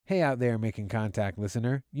Hey out there, Making Contact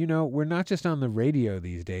listener. You know, we're not just on the radio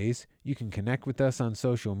these days. You can connect with us on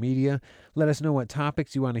social media. Let us know what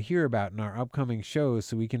topics you want to hear about in our upcoming shows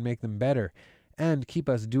so we can make them better. And keep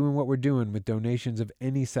us doing what we're doing with donations of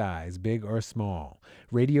any size, big or small.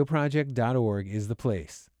 Radioproject.org is the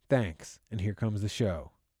place. Thanks, and here comes the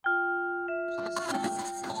show.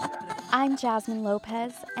 I'm Jasmine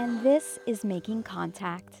Lopez, and this is Making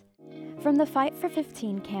Contact. From the Fight for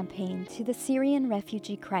 15 campaign to the Syrian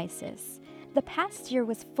refugee crisis, the past year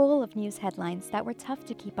was full of news headlines that were tough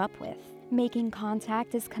to keep up with. Making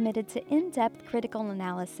Contact is committed to in-depth critical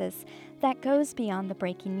analysis that goes beyond the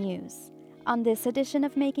breaking news. On this edition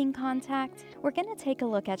of Making Contact, we're going to take a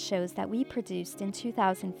look at shows that we produced in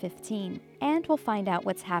 2015, and we'll find out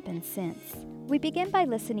what's happened since. We begin by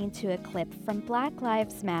listening to a clip from Black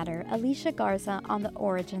Lives Matter, Alicia Garza on the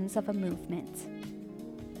origins of a movement.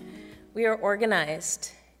 We are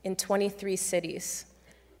organized in 23 cities,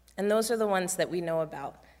 and those are the ones that we know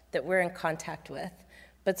about, that we're in contact with.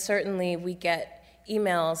 But certainly we get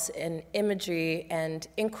emails and imagery and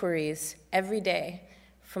inquiries every day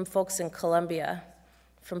from folks in Colombia,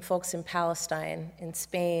 from folks in Palestine, in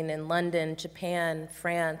Spain, in London, Japan,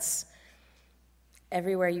 France,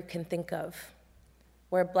 everywhere you can think of,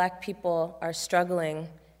 where Black people are struggling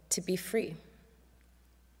to be free.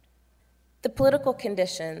 The political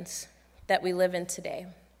conditions that we live in today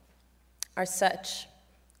are such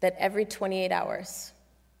that every 28 hours,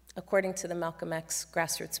 according to the Malcolm X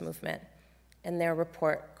grassroots movement and their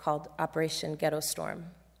report called Operation Ghetto Storm,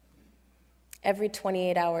 every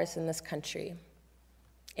 28 hours in this country,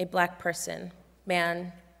 a Black person,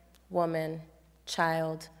 man, woman,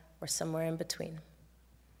 child, or somewhere in between,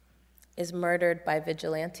 is murdered by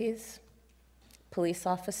vigilantes, police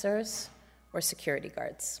officers, or security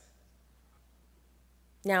guards.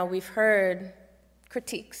 Now, we've heard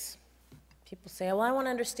critiques. People say, well, I want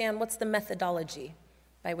to understand what's the methodology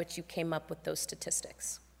by which you came up with those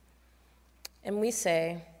statistics. And we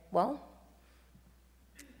say, well,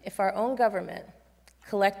 if our own government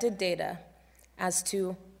collected data as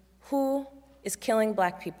to who is killing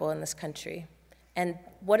Black people in this country and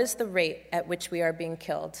what is the rate at which we are being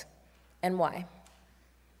killed and why,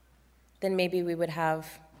 then maybe we would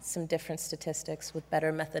have some different statistics with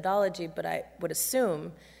better methodology, but I would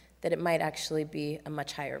assume that it might actually be a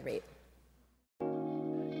much higher rate.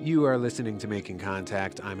 You are listening to Making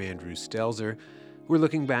Contact. I'm Andrew Stelzer. We're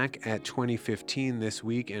looking back at 2015 this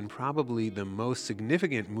week, and probably the most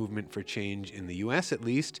significant movement for change in the U.S. at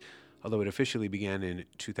least, although it officially began in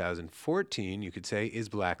 2014, you could say, is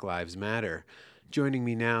Black Lives Matter. Joining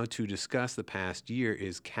me now to discuss the past year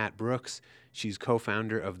is Kat Brooks. She's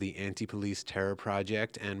co-founder of the Anti-Police Terror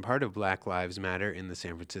Project and part of Black Lives Matter in the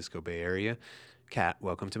San Francisco Bay Area. Kat,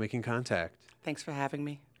 welcome to Making Contact. Thanks for having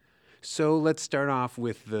me. So let's start off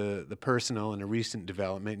with the personal and a recent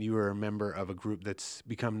development. You were a member of a group that's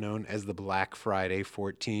become known as the Black Friday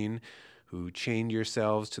 14, who chained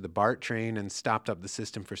yourselves to the BART train and stopped up the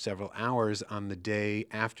system for several hours on the day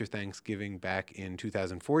after Thanksgiving back in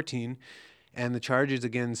 2014. And the charges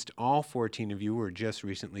against all 14 of you were just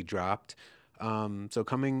recently dropped. So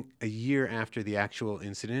coming a year after the actual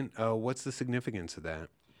incident, what's the significance of that?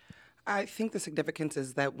 I think the significance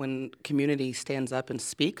is that when community stands up and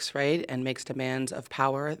speaks, right, and makes demands of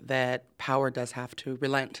power, that power does have to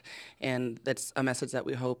relent. And that's a message that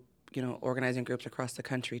we hope, organizing groups across the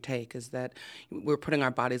country take, is that we're putting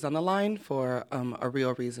our bodies on the line for a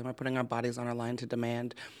real reason. We're putting our bodies on our line to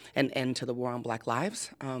demand an end to the war on Black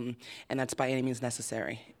lives, and that's by any means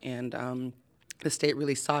necessary. And the state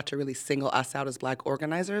really sought to really single us out as Black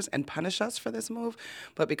organizers and punish us for this move,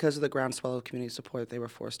 but because of the groundswell of community support, they were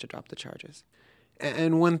forced to drop the charges.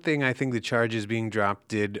 And one thing I think the charges being dropped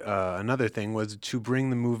did, another thing, was to bring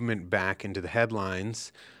the movement back into the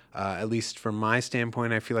headlines. At least from my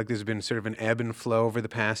standpoint, I feel like there's been sort of an ebb and flow over the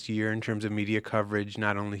past year in terms of media coverage,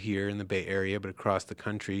 not only here in the Bay Area, but across the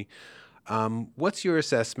country. What's your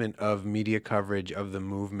assessment of media coverage of the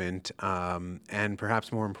movement? And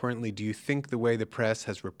perhaps more importantly, do you think the way the press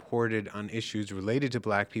has reported on issues related to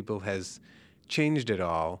Black people has changed at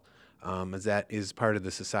all, as that is part of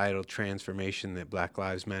the societal transformation that Black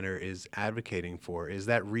Lives Matter is advocating for? Is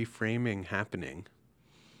that reframing happening?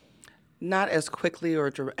 Not as quickly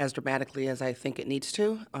or as dramatically as I think it needs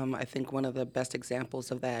to. I think one of the best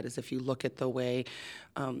examples of that is if you look at the way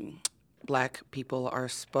Black people are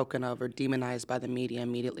spoken of or demonized by the media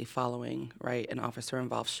immediately following, right, an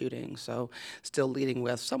officer-involved shooting. So still leading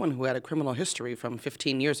with someone who had a criminal history from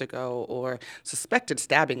 15 years ago or suspected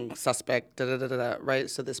stabbing suspect,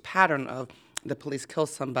 right? So this pattern of the police kill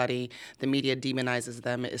somebody, the media demonizes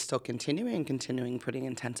them, is still continuing pretty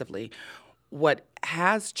intensively. What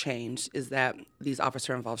has changed is that these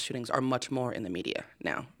officer-involved shootings are much more in the media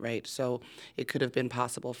now, right? So it could have been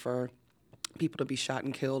possible for people to be shot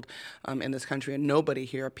and killed in this country and nobody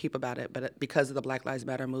hear a peep about it. But because of the Black Lives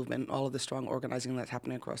Matter movement, all of the strong organizing that's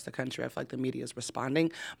happening across the country, I feel like the media is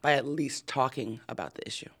responding by at least talking about the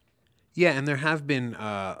issue. Yeah, and there have been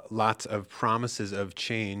lots of promises of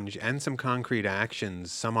change and some concrete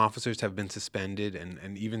actions. Some officers have been suspended,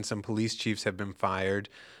 and even some police chiefs have been fired,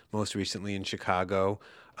 most recently in Chicago.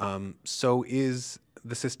 So is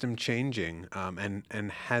the system changing,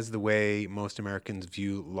 and has the way most Americans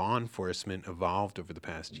view law enforcement evolved over the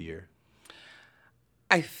past year?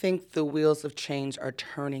 I think the wheels of change are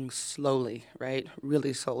turning slowly, right?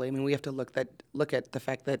 Really slowly. I mean, we have to look at the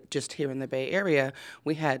fact that just here in the Bay Area,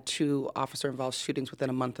 we had 2 officer-involved shootings within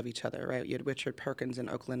a month of each other, right? You had Richard Perkins in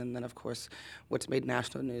Oakland, and then, of course, what's made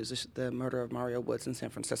national news is the murder of Mario Woods in San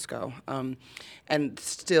Francisco. And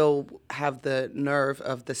still have the nerve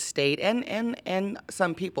of the state and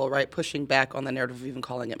some people, right, pushing back on the narrative of even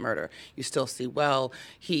calling it murder. You still see, well,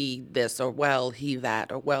 he this, or well, he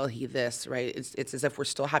that, or well, he this, right? It's as if we're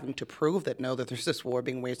still having to prove that, no, that there's this war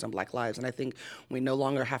being waged on Black lives. And I think we no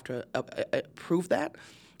longer have to prove that.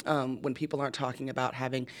 When people aren't talking about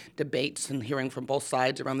having debates and hearing from both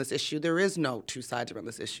sides around this issue, there is no 2 sides around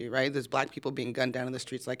this issue, right? There's Black people being gunned down in the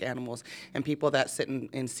streets like animals and people that sit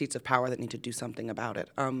in seats of power that need to do something about it.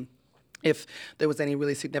 If there was any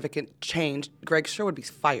really significant change, Greg Sure would be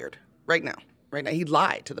fired right now. Right now, he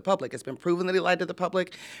lied to the public. It's been proven that he lied to the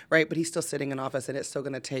public, right? But he's still sitting in office, and it's still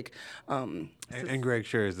going to take. And Greg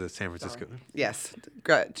Sure is the San Francisco. Yes,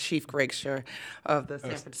 Chief Greg Sure of the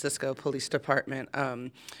San Francisco Police Department,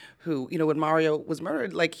 who, when Mario was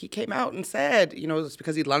murdered, like, he came out and said, it's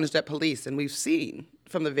because he lunged at police, and we've seen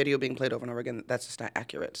from the video being played over and over again, that's just not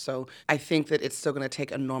accurate. So I think that it's still going to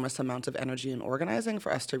take enormous amounts of energy and organizing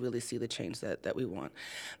for us to really see the change that we want.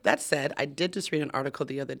 That said, I did just read an article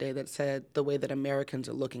the other day that said the way that Americans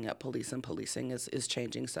are looking at police and policing is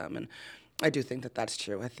changing some. And I do think that that's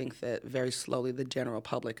true. I think that very slowly the general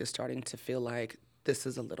public is starting to feel like this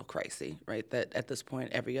is a little crazy, right? That at this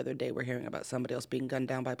point, every other day we're hearing about somebody else being gunned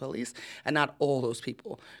down by police, and not all those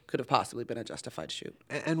people could have possibly been a justified shoot.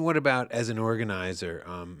 And what about as an organizer?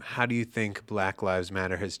 How do you think Black Lives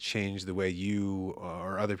Matter has changed the way you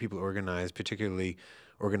or other people organize, particularly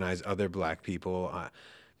organize other Black people?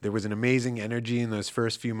 There was an amazing energy in those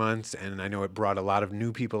first few months, and I know it brought a lot of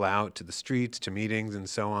new people out to the streets, to meetings, and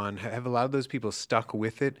so on. Have a lot of those people stuck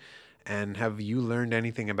with it? And have you learned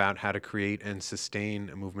anything about how to create and sustain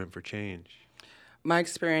a movement for change? My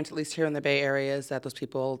experience, at least here in the Bay Area, is that those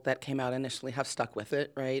people that came out initially have stuck with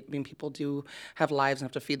it, right? I mean, people do have lives and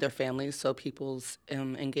have to feed their families, so people's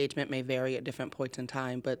engagement may vary at different points in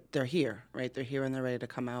time, but they're here, right? They're here and they're ready to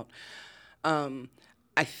come out.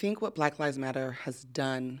 I think what Black Lives Matter has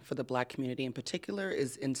done for the Black community in particular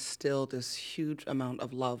is instill this huge amount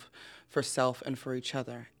of love for self and for each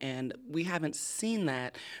other. And we haven't seen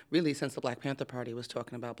that really since the Black Panther Party was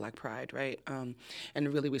talking about Black Pride, right? And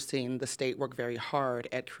really we've seen the state work very hard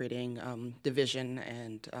at creating division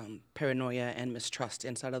and paranoia and mistrust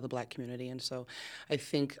inside of the Black community. And so I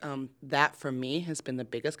think that for me has been the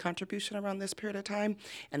biggest contribution around this period of time,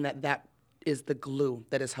 and that is the glue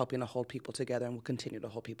that is helping to hold people together and will continue to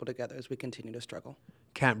hold people together as we continue to struggle.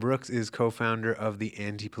 Kat Brooks is co-founder of the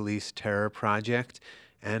Anti-Police Terror Project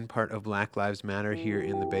and part of Black Lives Matter here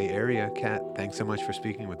in the Bay Area. Kat, thanks so much for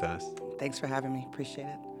speaking with us. Thanks for having me. Appreciate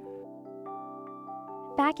it.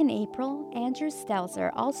 Back in April, Andrew Stelzer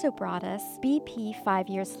also brought us BP 5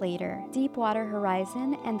 years later, Deepwater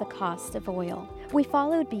Horizon and the Cost of Oil. We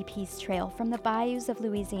followed BP's trail from the bayous of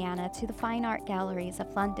Louisiana to the fine art galleries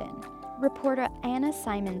of London. Reporter Anna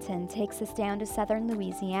Simonton takes us down to southern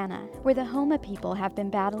Louisiana, where the Houma people have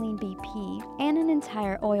been battling BP and an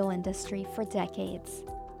entire oil industry for decades.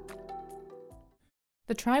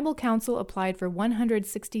 The tribal council applied for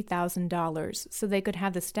 $160,000 so they could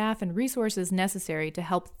have the staff and resources necessary to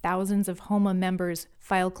help thousands of Houma members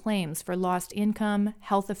file claims for lost income,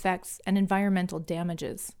 health effects, and environmental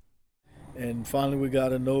damages. And finally we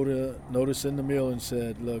got a notice in the mail and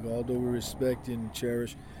said, look, although we respect and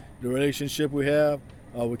cherish the relationship we have,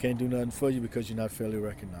 we can't do nothing for you because you're not fairly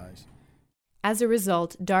recognized. As a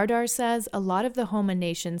result, Dardar says a lot of the Houma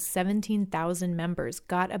Nation's 17,000 members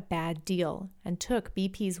got a bad deal and took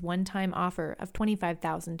BP's one-time offer of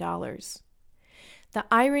 $25,000. The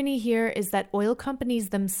irony here is that oil companies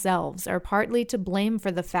themselves are partly to blame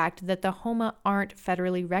for the fact that the Houma aren't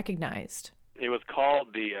federally recognized. It was called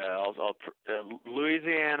the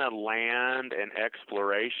Louisiana Land and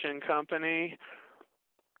Exploration Company.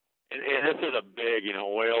 And this is a big,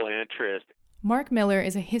 oil interest. Mark Miller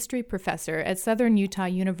is a history professor at Southern Utah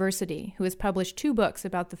University who has published 2 books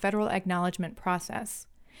about the federal acknowledgement process.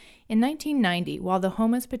 In 1990, while the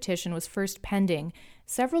Homeless petition was first pending,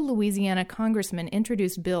 several Louisiana congressmen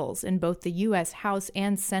introduced bills in both the U.S. House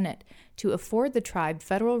and Senate to afford the tribe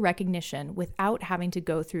federal recognition without having to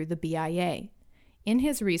go through the BIA. In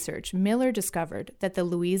his research, Miller discovered that the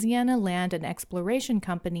Louisiana Land and Exploration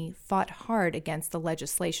Company fought hard against the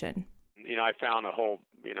legislation. I found a whole,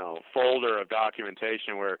 folder of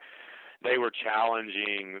documentation where they were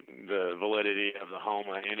challenging the validity of the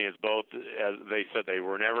Houma Indians, both as they said they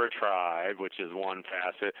were never a tribe, which is one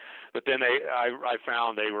facet, but then I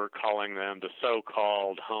found they were calling them the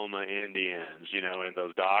so-called Houma Indians, in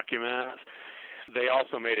those documents. They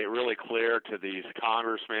also made it really clear to these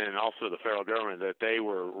congressmen and also the federal government that they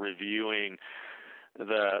were reviewing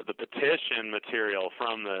the petition material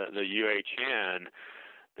from the UHN.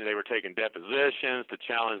 They were taking depositions to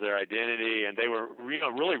challenge their identity, and they were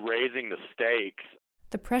really raising the stakes.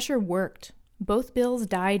 The pressure worked. Both bills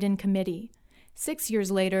died in committee. 6 years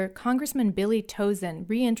later, Congressman Billy Tozin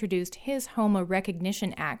reintroduced his Houma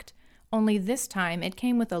Recognition Act, only this time it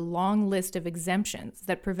came with a long list of exemptions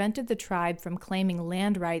that prevented the tribe from claiming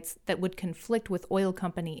land rights that would conflict with oil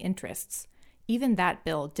company interests. Even that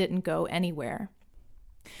bill didn't go anywhere.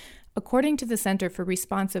 According to the Center for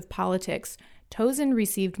Responsive Politics, Tozin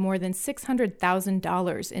received more than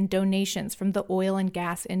 $600,000 in donations from the oil and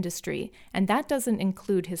gas industry, and that doesn't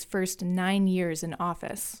include his first 9 years in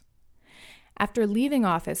office. After leaving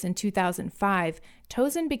office in 2005,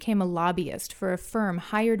 Tozin became a lobbyist for a firm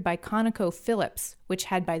hired by ConocoPhillips, which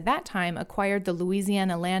had by that time acquired the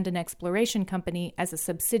Louisiana Land and Exploration Company as a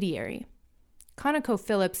subsidiary.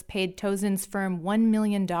 ConocoPhillips paid Tozin's firm $1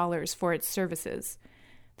 million for its services.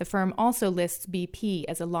 The firm also lists BP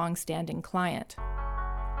as a long-standing client.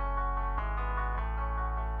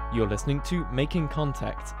 You're listening to Making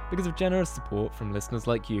Contact. Because of generous support from listeners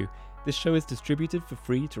like you, this show is distributed for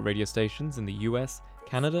free to radio stations in the US,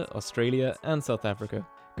 Canada, Australia, and South Africa.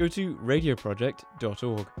 Go to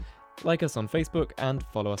radioproject.org. Like us on Facebook and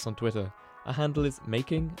follow us on Twitter. Our handle is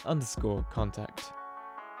making_contact.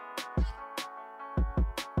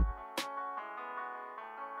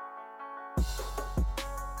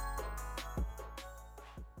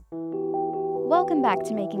 Welcome back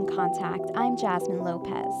to Making Contact. I'm Jasmine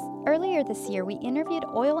Lopez. Earlier this year, we interviewed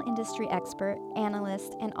oil industry expert,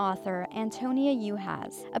 analyst, and author Antonia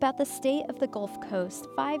Uhas about the state of the Gulf Coast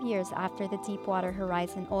 5 years after the Deepwater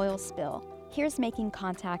Horizon oil spill. Here's Making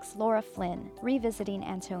Contact's Laura Flynn, revisiting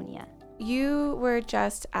Antonia. You were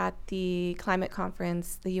just at the climate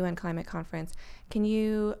conference, the UN climate conference. Can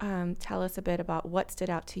you tell us a bit about what stood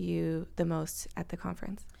out to you the most at the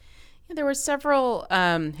conference? There were several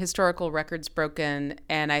historical records broken,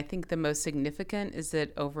 and I think the most significant is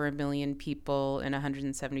that over 1 million people in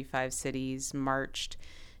 175 cities marched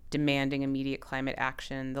demanding immediate climate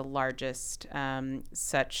action, the largest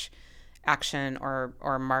such action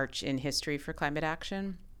or march in history for climate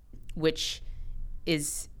action, which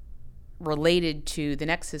is related to the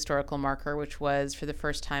next historical marker, which was for the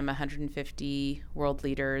first time 150 world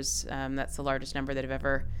leaders, that's the largest number that have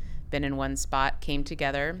ever been in one spot, came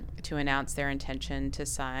together to announce their intention to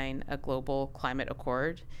sign a global climate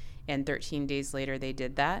accord. And 13 days later, they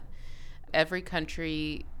did that. Every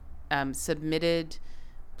country submitted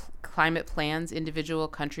climate plans, individual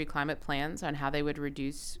country climate plans on how they would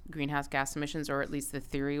reduce greenhouse gas emissions, or at least the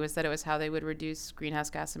theory was that it was how they would reduce greenhouse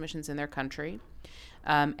gas emissions in their country.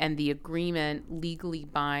 And the agreement legally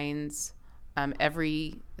binds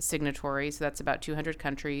every signatory, so that's about 200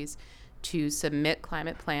 countries, to submit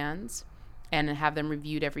climate plans and have them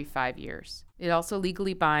reviewed every 5 years. It also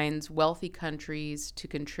legally binds wealthy countries to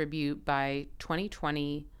contribute by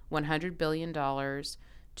 2020 $100 billion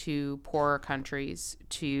to poorer countries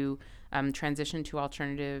to transition to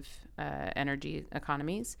alternative energy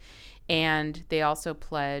economies. And they also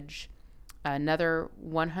pledge another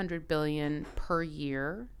 $100 billion per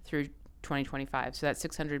year through 2025. So that's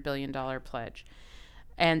 $600 billion pledge.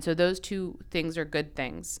 And so those two things are good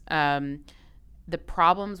things. The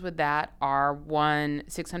problems with that are, one,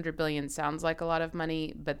 $600 billion sounds like a lot of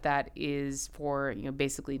money, but that is for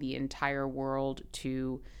basically the entire world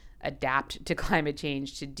to adapt to climate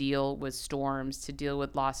change, to deal with storms, to deal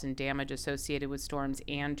with loss and damage associated with storms,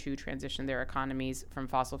 and to transition their economies from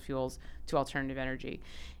fossil fuels to alternative energy.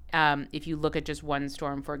 If you look at just one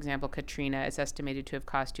storm, for example, Katrina is estimated to have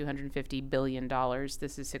cost $250 billion.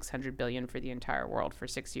 This is $600 billion for the entire world for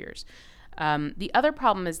 6 years. The other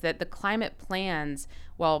problem is that the climate plans,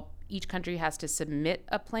 while each country has to submit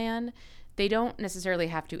a plan, they don't necessarily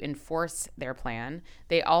have to enforce their plan.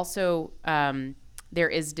 They also There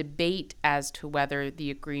is debate as to whether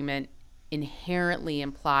the agreement inherently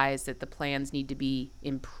implies that the plans need to be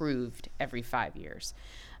improved every 5 years.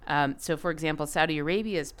 So, for example, Saudi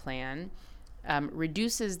Arabia's plan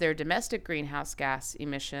reduces their domestic greenhouse gas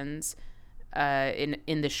emissions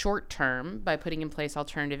in the short term by putting in place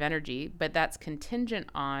alternative energy, but that's contingent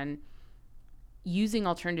on using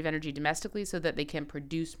alternative energy domestically so that they can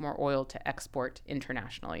produce more oil to export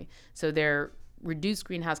internationally. So their reduced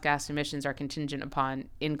greenhouse gas emissions are contingent upon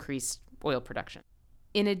increased oil production.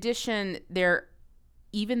 In addition,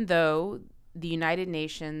 even though the United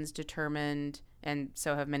Nations determined, and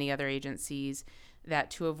so have many other agencies, that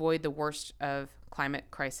to avoid the worst of climate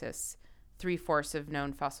crisis, 3/4 of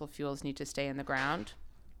known fossil fuels need to stay in the ground.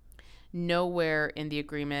 Nowhere in the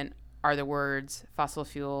agreement are the words fossil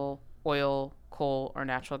fuel, oil, coal, or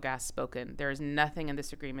natural gas spoken. There is nothing in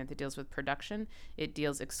this agreement that deals with production. It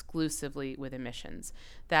deals exclusively with emissions.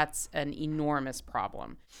 That's an enormous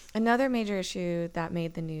problem. Another major issue that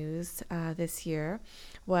made the news this year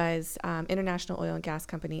was international oil and gas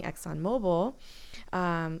company ExxonMobil.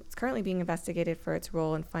 It's currently being investigated for its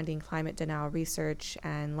role in funding climate denial research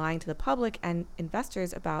and lying to the public and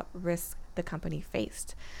investors about risks the company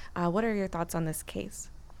faced. What are your thoughts on this case?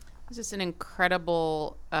 It's just an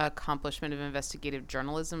incredible accomplishment of investigative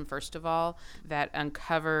journalism, first of all, that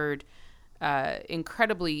uncovered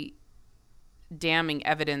incredibly damning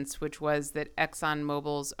evidence, which was that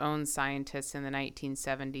ExxonMobil's own scientists in the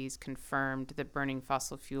 1970s confirmed that burning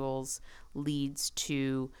fossil fuels leads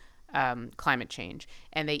to climate change.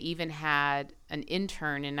 And they even had an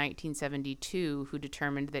intern in 1972 who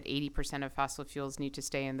determined that 80% of fossil fuels need to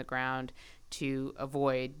stay in the ground to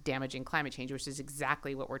avoid damaging climate change, which is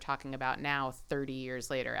exactly what we're talking about now 30 years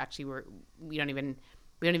later. Actually, we don't even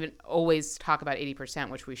always talk about 80%,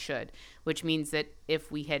 which we should, which means that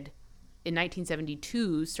if we had in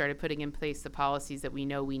 1972 started putting in place the policies that we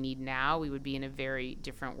know we need now, we would be in a very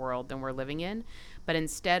different world than we're living in. But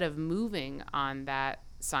instead of moving on that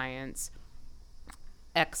science,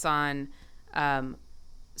 Exxon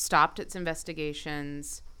stopped its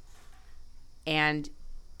investigations and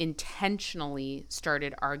intentionally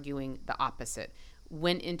started arguing the opposite,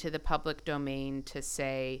 went into the public domain to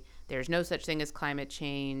say there's no such thing as climate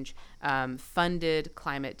change, funded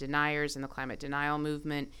climate deniers and the climate denial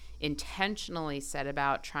movement, intentionally set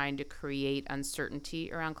about trying to create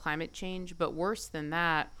uncertainty around climate change, but worse than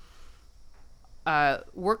that,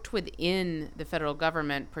 worked within the federal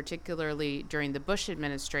government, particularly during the Bush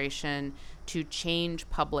administration, to change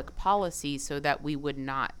public policy so that we would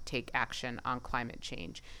not take action on climate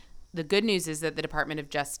change. The good news is that the Department of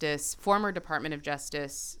Justice, former Department of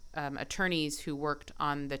Justice attorneys who worked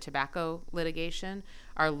on the tobacco litigation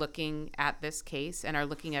are looking at this case and are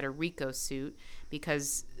looking at a RICO suit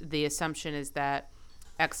because the assumption is that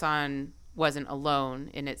Exxon wasn't alone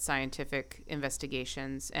in its scientific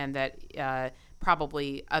investigations and that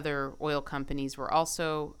probably other oil companies were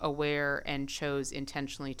also aware and chose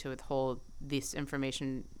intentionally to withhold this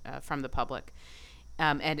information from the public,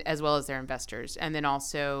 and as well as their investors. And then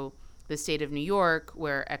also the state of New York,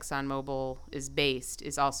 where ExxonMobil is based,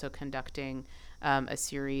 is also conducting a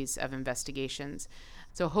series of investigations.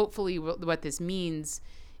 So hopefully what this means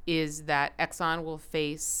is that Exxon will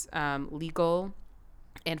face legal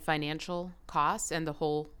and financial costs, and the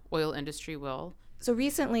whole oil industry will. So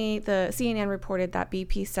recently, the CNN reported that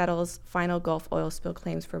BP settles final Gulf oil spill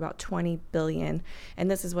claims for about $20 billion,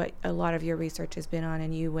 and this is what a lot of your research has been on,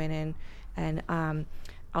 and you went in and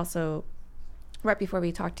also right before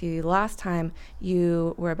we talked to you last time,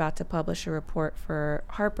 you were about to publish a report for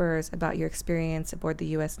Harper's about your experience aboard the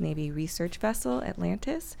U.S. Navy research vessel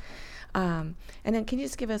Atlantis. And then can you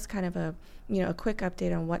just give us kind of a quick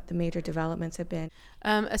update on what the major developments have been?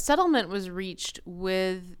 A settlement was reached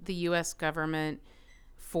with the U.S. government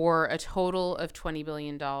for a total of $20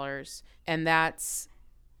 billion, and that's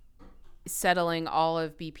settling all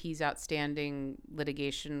of BP's outstanding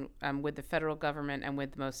litigation with the federal government and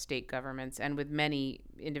with most state governments and with many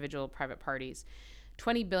individual private parties.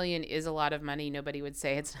 $20 billion is a lot of money. Nobody would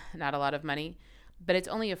say it's not a lot of money, but it's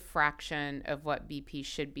only a fraction of what BP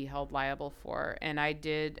should be held liable for. And I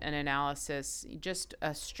did an analysis, just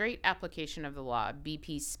a straight application of the law.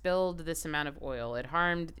 BP spilled this amount of oil. It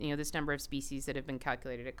harmed, this number of species that have been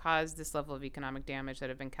calculated. It caused this level of economic damage that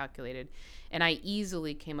have been calculated. And I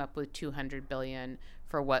easily came up with $200 billion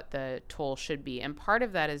for what the toll should be. And part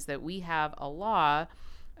of that is that we have a law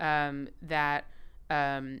that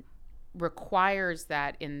requires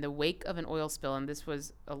that in the wake of an oil spill, and this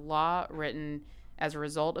was a law written as a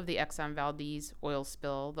result of the Exxon Valdez oil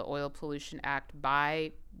spill, the Oil Pollution Act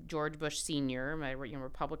by George Bush Sr., my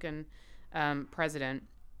Republican president,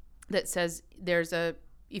 that says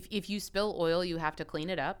if you spill oil, you have to clean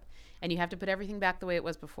it up and you have to put everything back the way it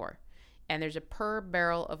was before. And there's a per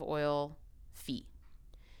barrel of oil fee.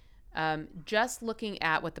 Just looking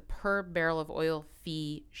at what the per barrel of oil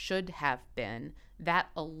fee should have been, that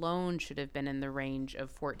alone should have been in the range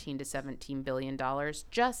of $14 to $17 billion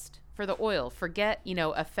just for the oil. Forget,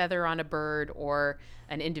 a feather on a bird or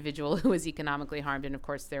an individual who was economically harmed. And of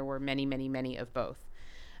course, there were many, many, many of both.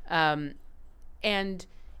 And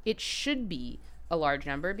it should be a large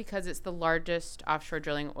number because it's the largest offshore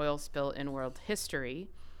drilling oil spill in world history.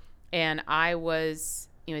 And I was,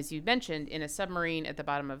 as you mentioned, in a submarine at the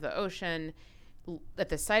bottom of the ocean at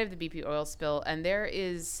the site of the BP oil spill. And there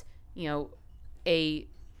is, a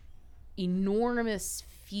enormous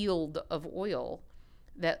field of oil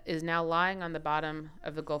that is now lying on the bottom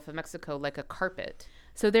of the Gulf of Mexico like a carpet.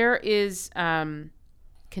 So there is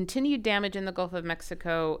continued damage in the Gulf of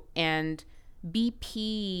Mexico, and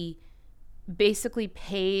BP basically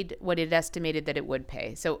paid what it estimated that it would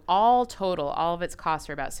pay. So all total, all of its costs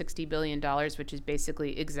are about $60 billion, which is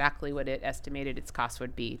basically exactly what it estimated its costs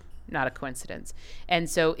would be. Not a coincidence. And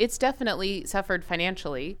so it's definitely suffered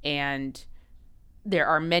financially, and there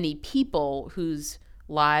are many people whose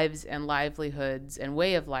lives and livelihoods and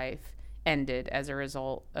way of life ended as a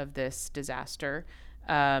result of this disaster.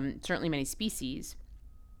 Certainly many species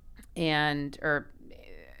or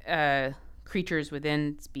creatures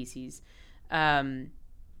within species. And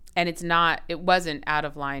it wasn't out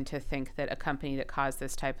of line to think that a company that caused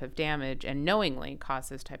this type of damage and knowingly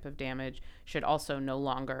caused this type of damage should also no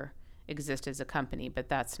longer exist as a company, but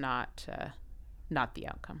that's not the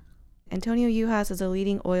outcome. Antonia Yuhas is a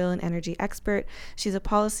leading oil and energy expert. She's a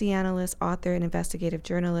policy analyst, author, and investigative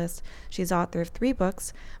journalist. She's author of 3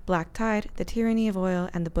 books, Black Tide, The Tyranny of Oil,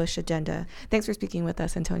 and The Bush Agenda. Thanks for speaking with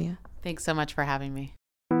us, Antonia. Thanks so much for having me.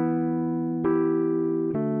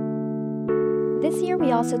 This year,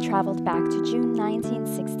 we also traveled back to June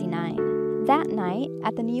 1969. That night,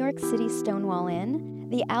 at the New York City Stonewall Inn,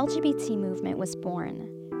 the LGBT movement was born.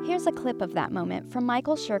 Here's a clip of that moment from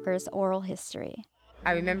Michael Shirker's oral history.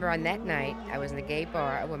 I remember on that night, I was in a gay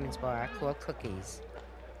bar, a women's bar, called Cookies.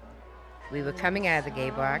 We were coming out of the gay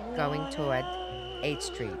bar, going toward 8th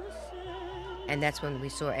Street. And that's when we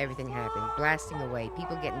saw everything happen, blasting away,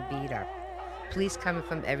 people getting beat up, police coming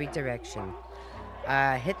from every direction,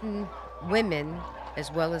 hitting women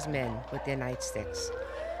as well as men with their nightsticks,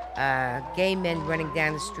 gay men running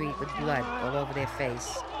down the street with blood all over their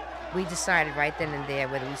face. We decided right then and there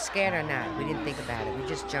whether we were scared or not. We didn't think about it. We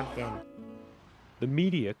just jumped in. The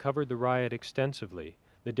media covered the riot extensively.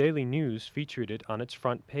 The Daily News featured it on its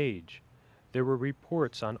front page. There were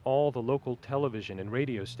reports on all the local television and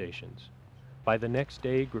radio stations. By the next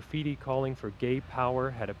day, graffiti calling for gay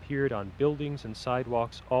power had appeared on buildings and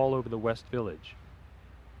sidewalks all over the West Village.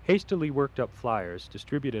 Hastily worked up flyers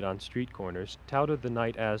distributed on street corners touted the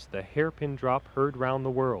night as the hairpin drop heard round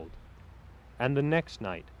the world. And the next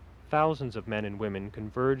night, thousands of men and women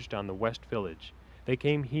converged on the West Village. They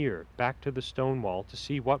came here, back to the Stonewall, to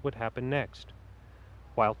see what would happen next.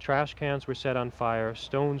 While trash cans were set on fire,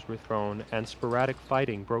 stones were thrown, and sporadic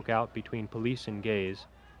fighting broke out between police and gays,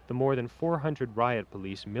 the more than 400 riot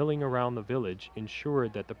police milling around the village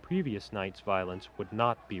ensured that the previous night's violence would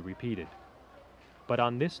not be repeated. But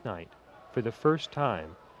on this night, for the first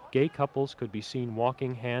time, gay couples could be seen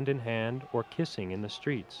walking hand in hand or kissing in the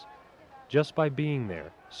streets. Just by being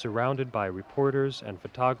there, surrounded by reporters and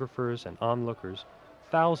photographers and onlookers,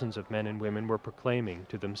 thousands of men and women were proclaiming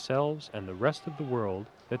to themselves and the rest of the world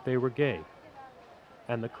that they were gay.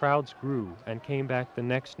 And the crowds grew and came back the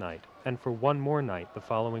next night, and for one more night the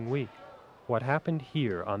following week. What happened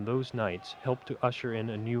here on those nights helped to usher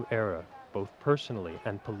in a new era, both personally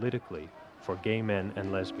and politically, for gay men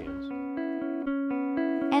and lesbians.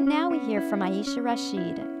 And now we hear from Aisha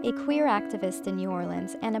Rashid, a queer activist in New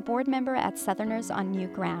Orleans and a board member at Southerners on New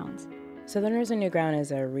Ground. Southerners on New Ground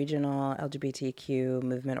is a regional LGBTQ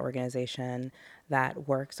movement organization that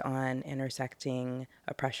works on intersecting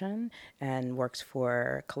oppression and works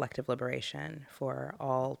for collective liberation for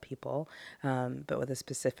all people, but with a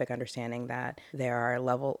specific understanding that there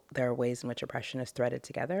are ways in which oppression is threaded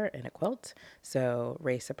together in a quilt. So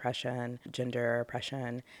race oppression, gender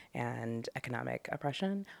oppression, and economic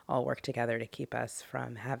oppression all work together to keep us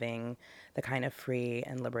from having the kind of free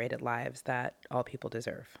and liberated lives that all people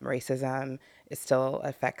deserve. Racism, it still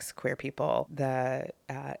affects queer people. The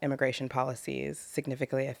immigration policies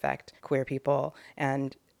significantly affect queer people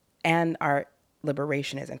and our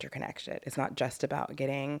liberation is interconnected. It's not just about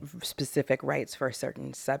getting specific rights for a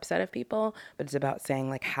certain subset of people, but it's about saying,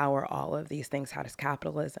 like, how are all of these things? How does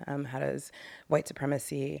capitalism, how does white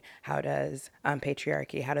supremacy, how does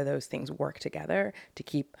patriarchy, how do those things work together to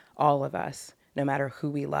keep all of us, no matter who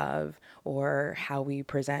we love or how we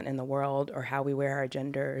present in the world or how we wear our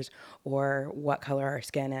genders or what color our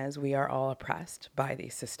skin is, we are all oppressed by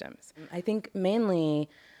these systems. I think mainly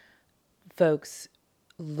folks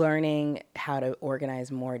learning how to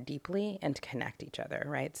organize more deeply and to connect each other,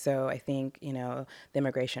 right? So I think, the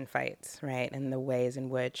immigration fights, right, and the ways in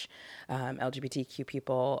which LGBTQ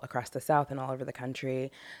people across the South and all over the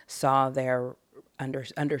country saw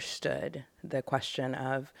understood the question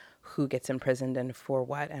of who gets imprisoned and for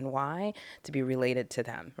what and why to be related to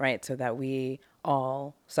them, right? So that we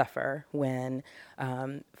all suffer when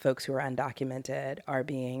folks who are undocumented are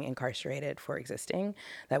being incarcerated for existing,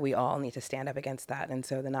 that we all need to stand up against that. And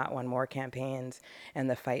so the Not One More campaigns and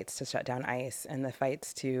the fights to shut down ICE and the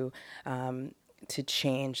fights to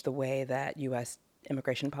change the way that U.S.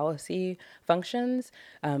 immigration policy functions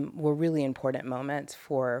were really important moments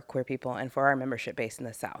for queer people and for our membership base in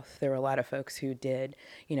the South. There were a lot of folks who did,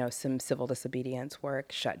 some civil disobedience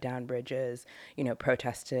work, shut down bridges,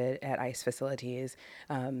 protested at ICE facilities,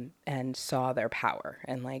 and saw their power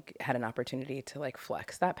and had an opportunity to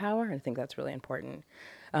flex that power. And I think that's really important.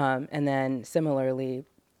 And then similarly,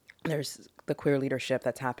 there's the queer leadership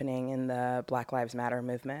that's happening in the Black Lives Matter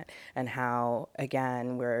movement and how,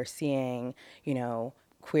 again, we're seeing,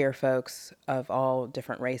 queer folks of all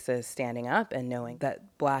different races standing up and knowing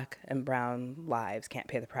that Black and brown lives can't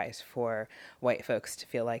pay the price for white folks to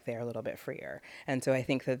feel like they're a little bit freer. And so I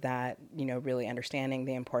think that, really understanding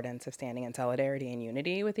the importance of standing in solidarity and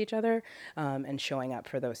unity with each other and showing up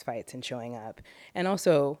for those fights and showing up. And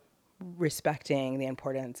also respecting the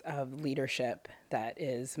importance of leadership that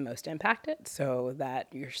is most impacted, so that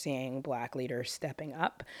you're seeing Black leaders stepping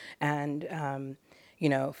up and,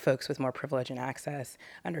 folks with more privilege and access,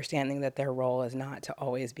 understanding that their role is not to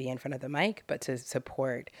always be in front of the mic, but to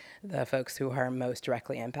support the folks who are most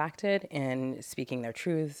directly impacted in speaking their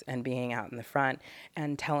truths and being out in the front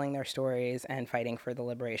and telling their stories and fighting for the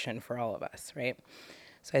liberation for all of us, right?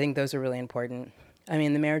 So I think those are really important. I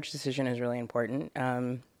mean, the marriage decision is really important.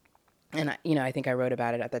 And, I think I wrote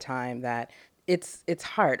about it at the time that it's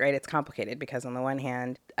hard, right? It's complicated because on the one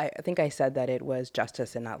hand, I think I said that it was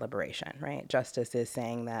justice and not liberation, right? Justice is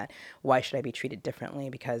saying that why should I be treated differently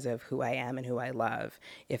because of who I am and who I love?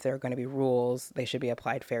 If there are going to be rules, they should be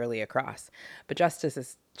applied fairly across. But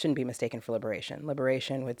justice shouldn't be mistaken for liberation.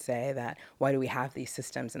 Liberation would say that why do we have these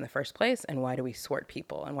systems in the first place, and why do we sort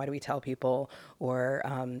people, and why do we tell people or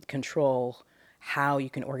control how you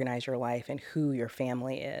can organize your life and who your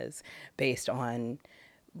family is based on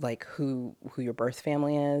who your birth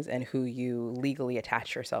family is and who you legally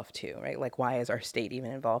attach yourself to, right? Why is our state even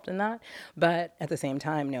involved in that? But at the same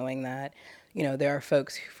time, knowing that, there are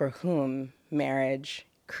folks for whom marriage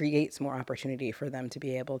creates more opportunity for them to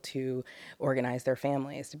be able to organize their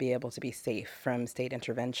families, to be able to be safe from state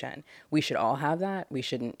intervention. We should all have that. We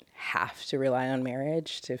shouldn't have to rely on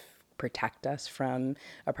marriage to protect us from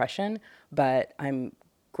oppression, but I'm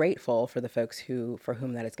grateful for the folks for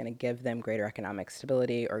whom that is going to give them greater economic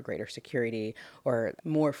stability or greater security or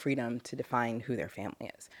more freedom to define who their family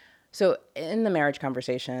is. So in the marriage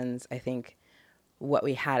conversations, I think what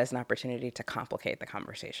we had is an opportunity to complicate the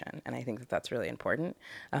conversation. And I think that that's really important.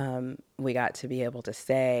 We got to be able to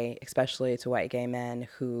say, especially to white gay men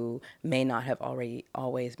who may not have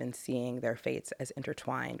always been seeing their fates as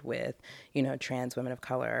intertwined with, trans women of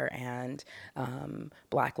color and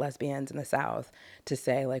Black lesbians in the South, to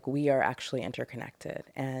say, we are actually interconnected.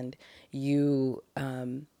 And you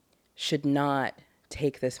should not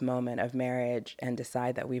take this moment of marriage and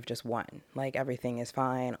decide that we've just won. Everything is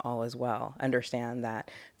fine, all is well. Understand that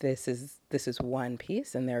this is one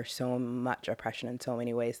piece, and there's so much oppression in so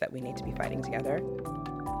many ways that we need to be fighting together.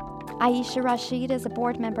 Aisha Rashid is a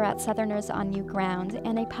board member at Southerners on New Ground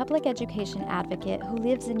and a public education advocate who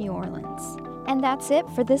lives in New Orleans. And that's it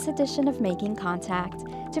for this edition of Making Contact.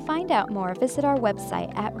 To find out more, visit our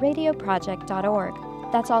website at radioproject.org.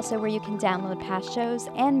 That's also where you can download past shows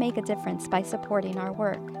and make a difference by supporting our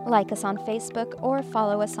work. Like us on Facebook or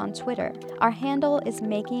follow us on Twitter. Our handle is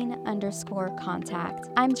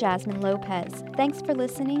making_contact. I'm Jasmine Lopez. Thanks for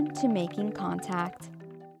listening to Making Contact.